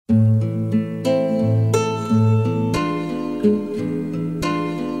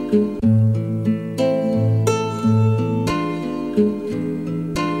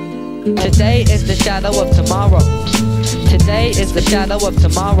is the shadow of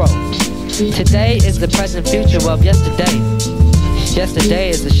tomorrow. Today is the present future of yesterday. Yesterday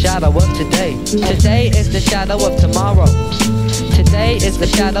is the shadow of today. Today is the shadow of tomorrow. Today is the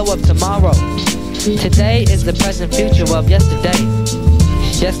shadow of tomorrow. Today is the present future of yesterday.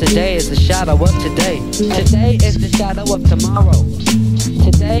 Yesterday is the shadow of today. Today is the shadow of tomorrow.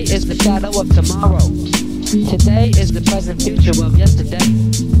 Today is the shadow of tomorrow. Today is the present future of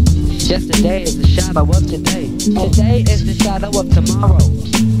yesterday. Yesterday is the shadow of today. Today is the shadow of tomorrow.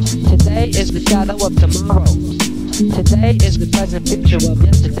 Today is the shadow of tomorrow. Today is the present future of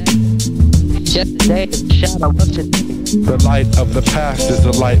yesterday. Yesterday is the shadow of today. The light of the past is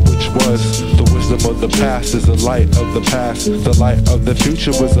the light which was. The wisdom of the past is the light of the past. The light of the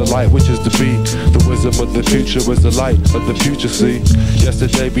future was the light which is to be. The wisdom of the future was the light of the future, see.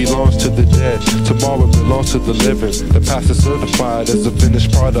 Yesterday belongs to the dead. Tomorrow belongs to the living. The past is certified as a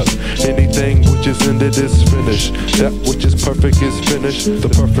finished product. Anything which is ended is finished. That which is perfect is finished.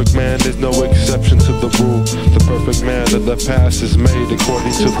 The perfect man is no exception to the rule. The perfect man of the past is made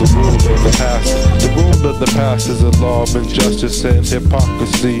according to the rule of the past. The rule of the past is a law of injustice and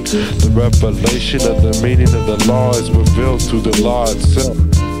hypocrisy. The revelation of the meaning of the law is revealed through the law itself.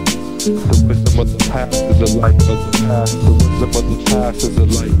 The wisdom of the past is the light of the past. The wisdom of the past is the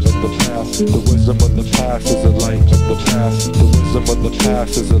light of the past. The wisdom of the past is the light of the past. The wisdom of the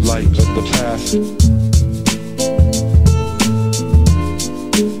past is the light of the past.